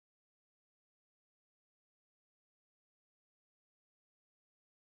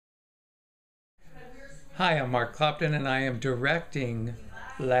Hi, I'm Mark Clopton, and I am directing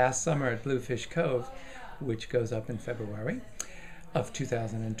Last Summer at Bluefish Cove, which goes up in February of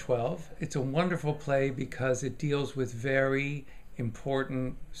 2012. It's a wonderful play because it deals with very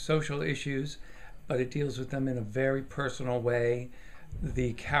important social issues, but it deals with them in a very personal way.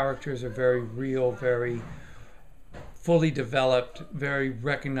 The characters are very real, very fully developed, very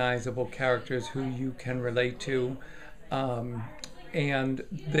recognizable characters who you can relate to. Um, and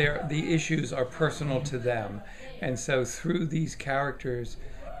the issues are personal to them. And so through these characters'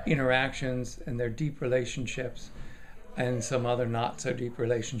 interactions and their deep relationships and some other not so deep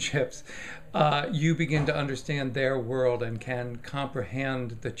relationships, you begin to understand their world and can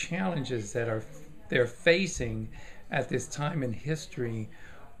comprehend the challenges that they're facing at this time in history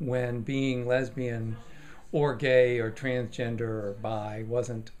when being lesbian or gay or transgender or bi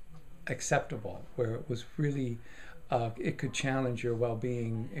wasn't acceptable, where it was really, it could challenge your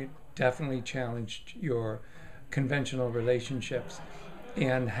well-being. It definitely challenged your conventional relationships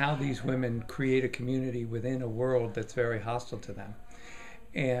and how these women create a community within a world that's very hostile to them,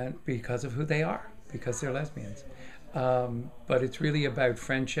 and because of who they are, because they're lesbians. But it's really about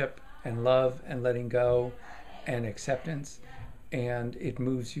friendship and love and letting go and acceptance, and it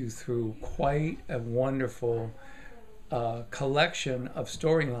moves you through quite a wonderful collection of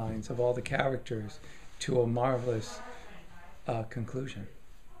storylines of all the characters to a marvelous conclusion.